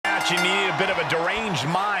you needed a bit of a deranged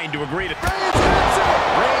mind to agree to.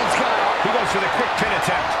 Reigns got it. He goes for the quick pin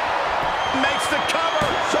attempt. Makes the cover.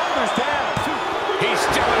 Shoulders down. He's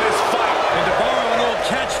still in this fight. And to borrow an old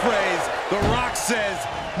catchphrase, The Rock says,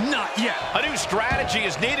 not yet. A new strategy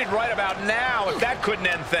is needed right about now if that couldn't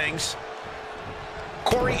end things.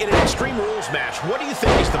 Corey, in an Extreme Rules match, what do you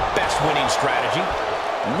think is the best winning strategy?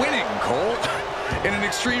 Winning, Cole. In an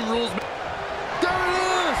Extreme Rules match. There it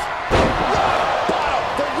is! Rock bottom!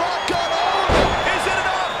 The Rock got over! Is it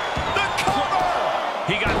enough? The cover!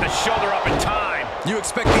 He got the shoulder up in time. You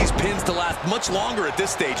expect these pins to last much longer at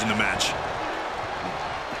this stage in the match.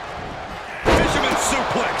 Fisherman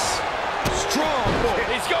suplex. Strong.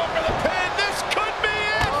 He's going for the pin. This could be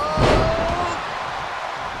it.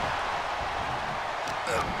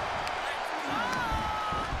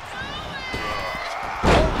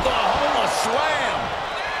 Oklahoma slam.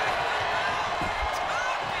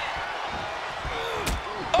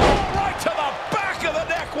 Oh, right to the back of the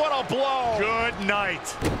neck. What a blow. Good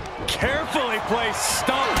night. Carefully placed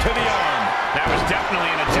stomp to the arm. That was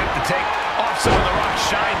definitely an attempt to take off some of the Rock's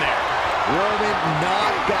shine there. Roman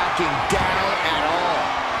not backing down at all.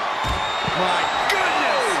 My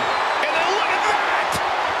goodness! And then look at that!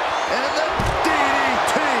 And the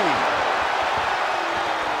DDT!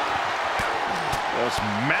 Just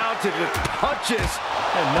mounted with punches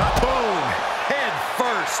and not boom. Head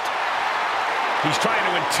first. He's trying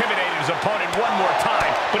to intimidate his opponent one more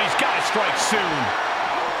time, but he's got to strike soon.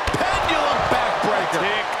 Pendulum backbreaker.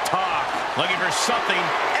 Tick-tock. Looking for something,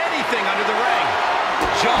 anything under the ring.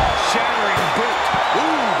 Jaw-shattering boot.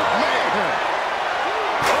 Ooh, man.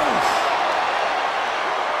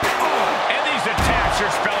 And these attacks are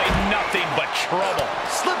spelling nothing but trouble.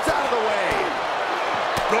 Slips out of the way.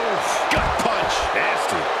 Oof. Gut punch.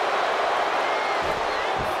 Nasty.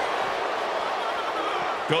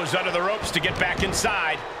 Goes under the ropes to get back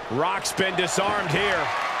inside. Rock's been disarmed here.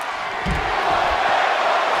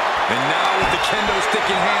 And now with the kendo stick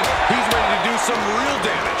in hand, he's ready to do some real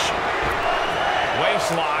damage.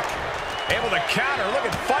 Waist lock. Able to counter. Look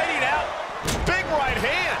at fighting out. Big right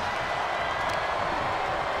hand.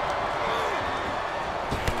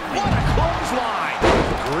 What a clothesline.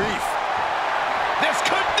 Grief. This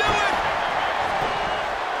could do it.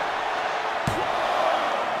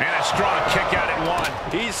 And a strong kick out at one.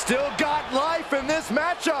 He's still got life in this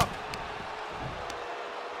matchup.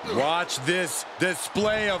 Watch this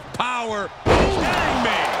display of power. Hang me.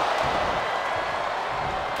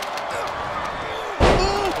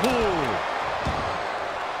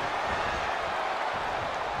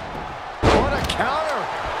 What a counter.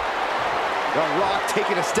 The Rock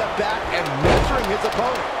taking a step back and measuring his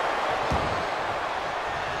opponent.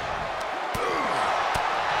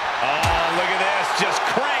 Oh, look at this. Just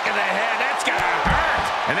cranking the head. That's gonna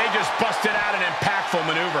hurt. And they just busted out an impactful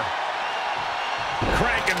maneuver.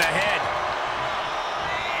 Cranking the head.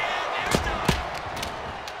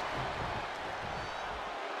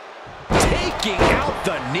 Taking out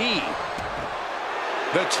the knee.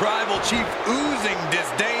 The Tribal Chief oozing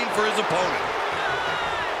disdain for his opponent.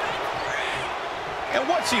 And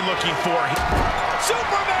what's he looking for?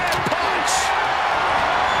 Superman punch!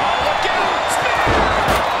 Oh, look out! Spear!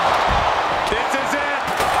 This is it!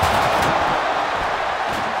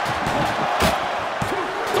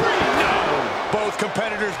 3, no! Both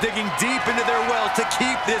competitors digging deep into their well to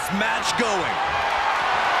keep this match going.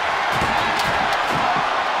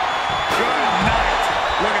 Good night.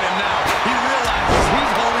 Look at him now. He realizes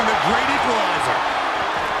he's holding the great equalizer.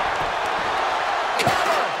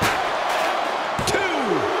 Cover! 2!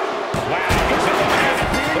 Wow, he's eliminated.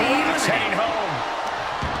 The Rock's heading home.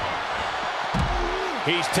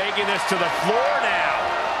 He's taking this to the floor now.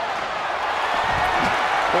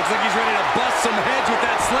 Looks like he's ready to bust some heads with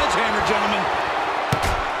that sledgehammer, gentlemen.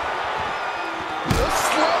 The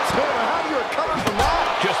sledgehammer. How do you recover from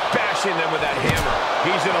that? Just bashing them with that hammer.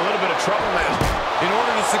 He's in a little bit of trouble now. In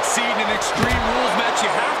order to succeed in an Extreme Rules match, you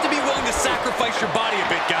have to be willing to sacrifice your body a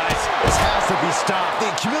bit, guys. This has to be stopped. The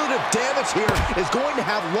cumulative damage here is going to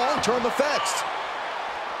have long-term effects.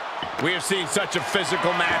 We have seen such a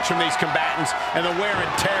physical match from these combatants, and the wear and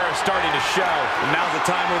tear is starting to show. And now's the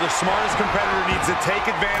time where the smartest competitor needs to take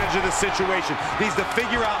advantage of the situation. Needs to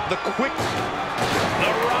figure out the quick...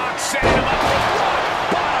 The Rock setting him up with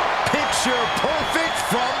rock bottom. Picture perfect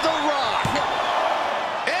from The Rock.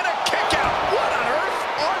 And a kick out. What on earth?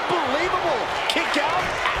 Unbelievable. Kick out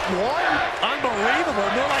at one. Unbelievable,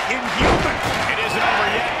 more like inhuman. It isn't over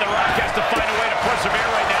yet. The Rock has to find a way to persevere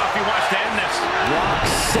right now if he wants to end this. Rock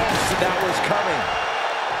sensed that was coming.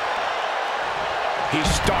 He's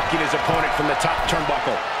stalking his opponent from the top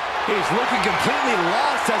turnbuckle. He's looking completely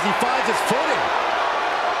lost as he finds his footing.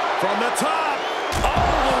 From the top,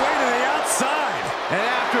 all the way to the outside. And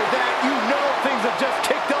after that, you know things have just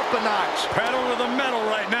kicked up a notch. Pedal to the metal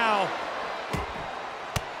right now.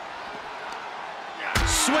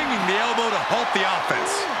 Swinging the elbow to halt the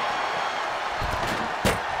offense.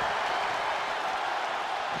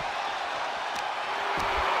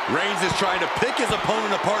 Reigns is trying to pick his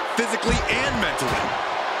opponent apart physically and mentally.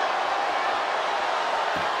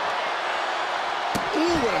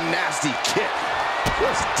 Ooh, what a nasty kick.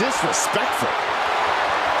 Just disrespectful.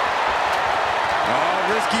 Oh,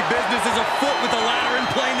 risky business is afoot with the ladder in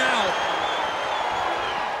play now.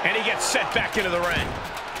 And he gets set back into the ring.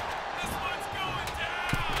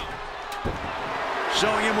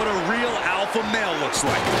 Showing him what a real alpha male looks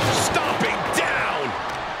like. Stomping down.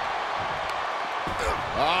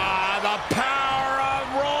 Ah, the power of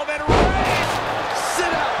Roman Reigns. Sit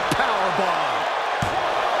out powerbomb.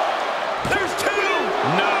 There's two.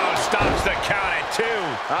 No, stops the count at two.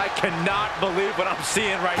 I cannot believe what I'm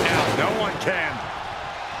seeing right now. No one can.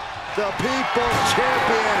 The People's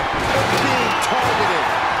Champion is being targeted.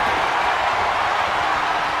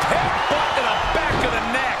 Headbutt to the back of the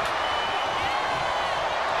neck.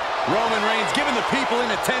 Roman Reigns giving the people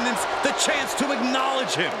in attendance the chance to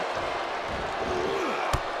acknowledge him.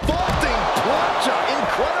 Vaulting plancha,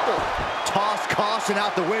 incredible. Toss caution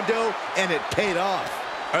out the window, and it paid off.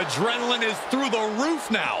 Adrenaline is through the roof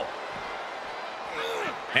now.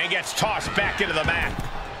 And gets tossed back into the mat.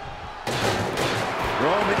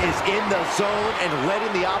 Roman is in the zone and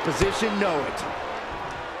letting the opposition know it.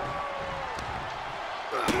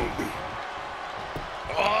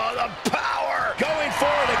 Oh, the power. Going for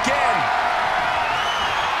it again.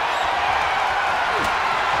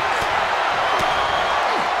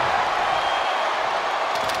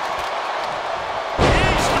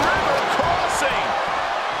 East River crossing.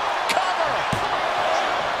 Cover.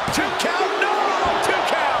 2 count. No, 2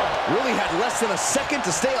 count. Really had less than a second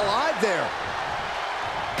to stay alive there.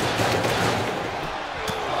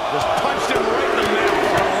 Just punched him right in the middle.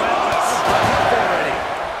 Relentless. Already.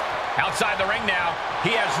 Outside the ring now.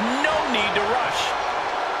 He has no need to rush.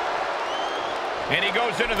 And he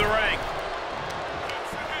goes into the ring.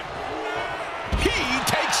 He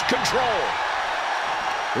takes control.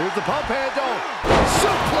 Here's the pump handle.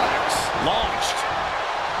 Suplex. Launched.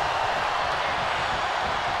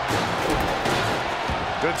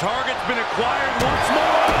 The target's been acquired once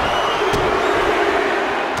more.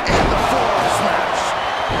 And the forearm smash.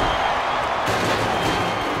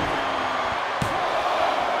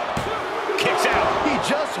 Kicks out. He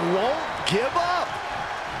just won't give up.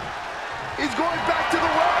 He's going back to the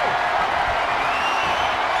ring.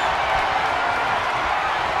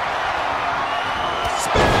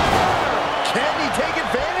 Spear! Can he take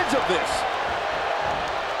advantage of this?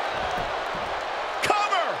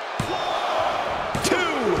 Cover. 2.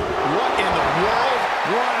 What in the world?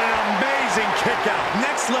 What an amazing kick out.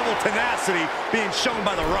 Next level tenacity being shown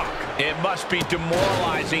by The Rock. It must be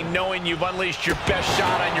demoralizing knowing you've unleashed your best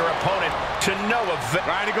shot on your opponent to no avail.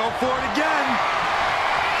 Trying to go for it again.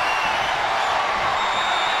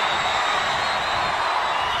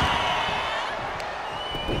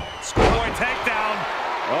 Schoolboy takedown.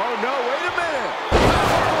 Oh, no, wait a minute.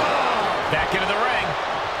 Back into the ring.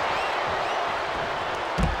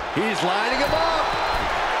 He's lining him up.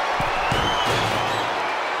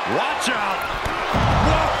 Watch out.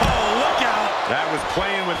 Whoa, look out. That was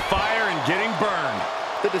playing with fire and getting burned.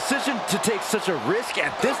 The decision to take such a risk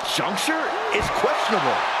at this juncture is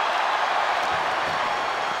questionable.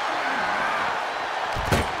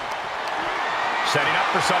 Setting up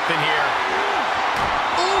for something here.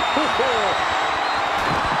 Ooh.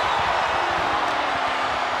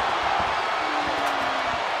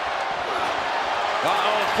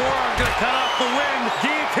 Uh-oh, forearm gonna cut off the wind.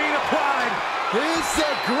 Guillotine applied. It's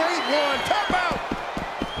a great one. Tap out.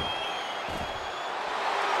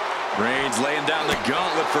 Reigns laying down the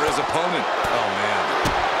gauntlet for his opponent. Oh, man.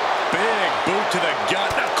 Big boot to the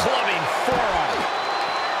gut. The clubbing forearm.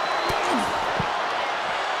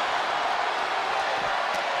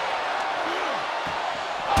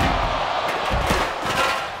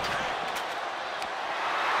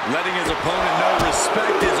 Letting his opponent know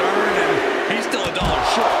respect is earned, and he's still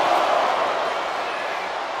 $1 short.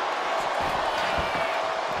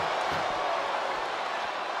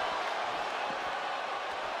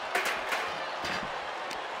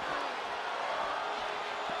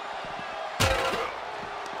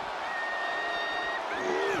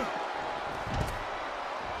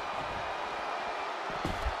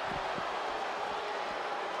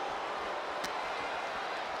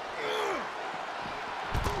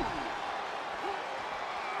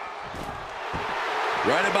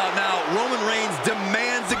 Right about now, Roman Reigns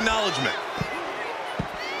demands acknowledgement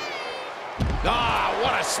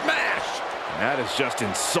That is just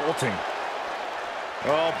insulting.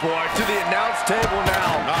 Oh, boy, to the announce table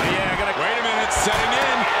now. Oh, yeah, wait a minute, setting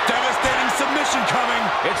in. Devastating submission coming.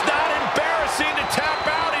 It's not embarrassing to tap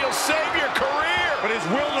out. He'll save your career. But his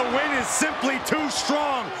will to win is simply too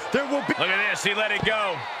strong. There will be... Look at this. He let it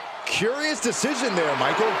go. Curious decision there,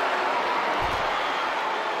 Michael.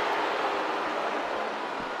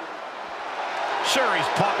 Sure, he's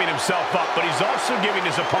popping himself up, but he's also giving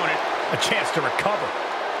his opponent a chance to recover.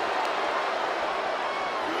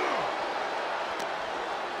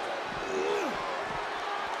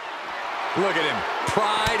 Look at him.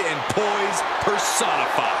 Pride and poise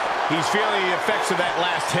personified. He's feeling the effects of that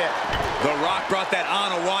last hit. The Rock brought that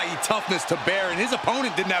Hawaii toughness to bear, and his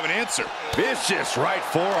opponent didn't have an answer. Vicious right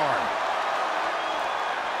forearm.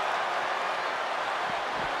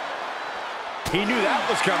 He knew that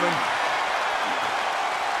was coming.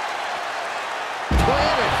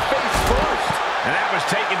 Planted face first. And that was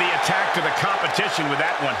taking the attack to the competition with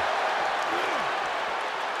that one.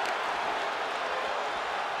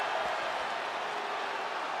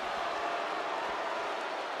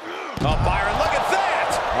 Oh, Byron, look at that!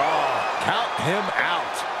 Oh, count him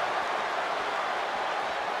out.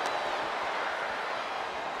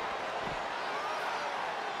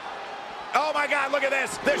 Oh, my God, look at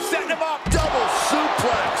this. They're setting him up. Double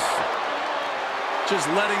suplex. Just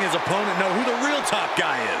letting his opponent know who the real top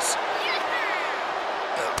guy is.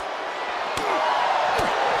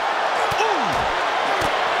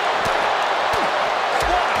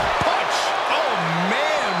 What a punch! Oh,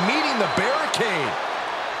 man, meeting the barricade.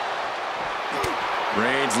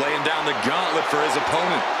 Reigns laying down the gauntlet for his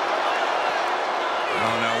opponent.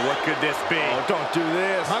 Oh, no, what could this be? Oh, don't do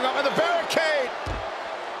this. Hung up in the barricade.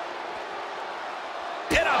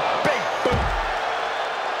 In a big boot.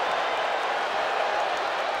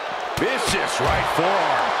 Vicious right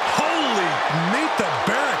forearm. Holy, meet the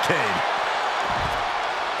barricade.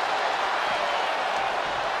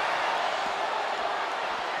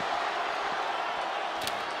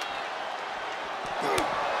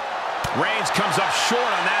 Reigns comes up short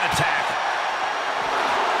on that attack.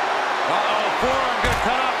 Uh-oh, forearm gonna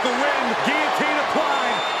cut off the wind. Guillotine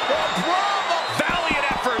applied. Bravo! Valiant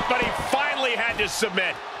effort, but he finally had to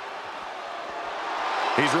submit.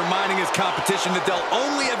 He's reminding his competition that they'll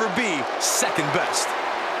only ever be second best.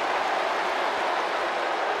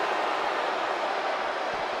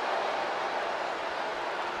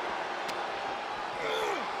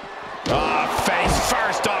 Face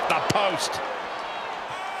first off the post.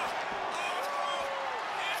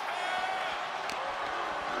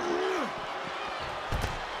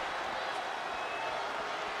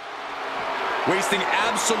 Wasting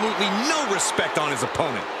absolutely no respect on his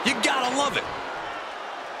opponent. You gotta love it.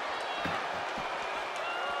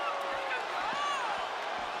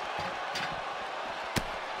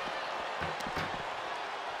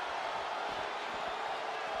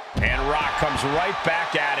 And Rock comes right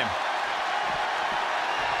back at him.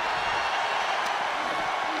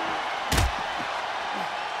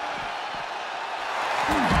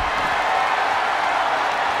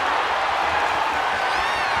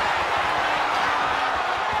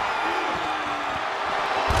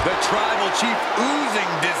 The Tribal Chief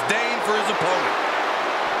oozing disdain for his opponent.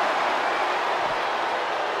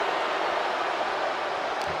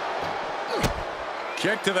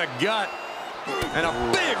 Kick to the gut. And a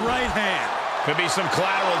big right hand. Could be some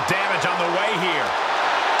collateral damage on the way here.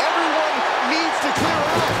 Everyone needs to clear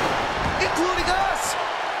out, including us.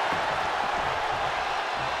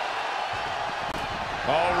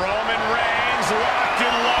 Oh, Roman Reigns locked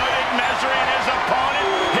and loaded, measuring his opponent.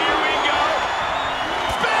 Here we go.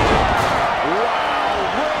 Spin!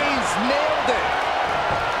 Wow, Reigns nailed it.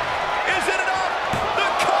 Is it enough? The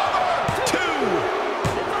cover! 2.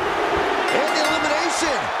 And the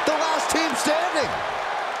elimination, the last team standing.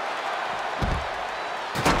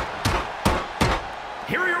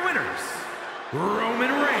 Here are your winners,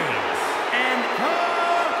 Roman Reigns and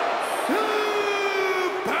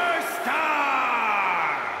Superstar.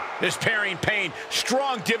 This pairing paid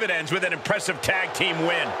strong dividends with an impressive tag team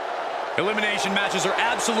win. Elimination matches are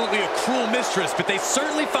absolutely a cruel mistress, but they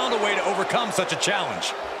certainly found a way to overcome such a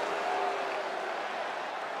challenge.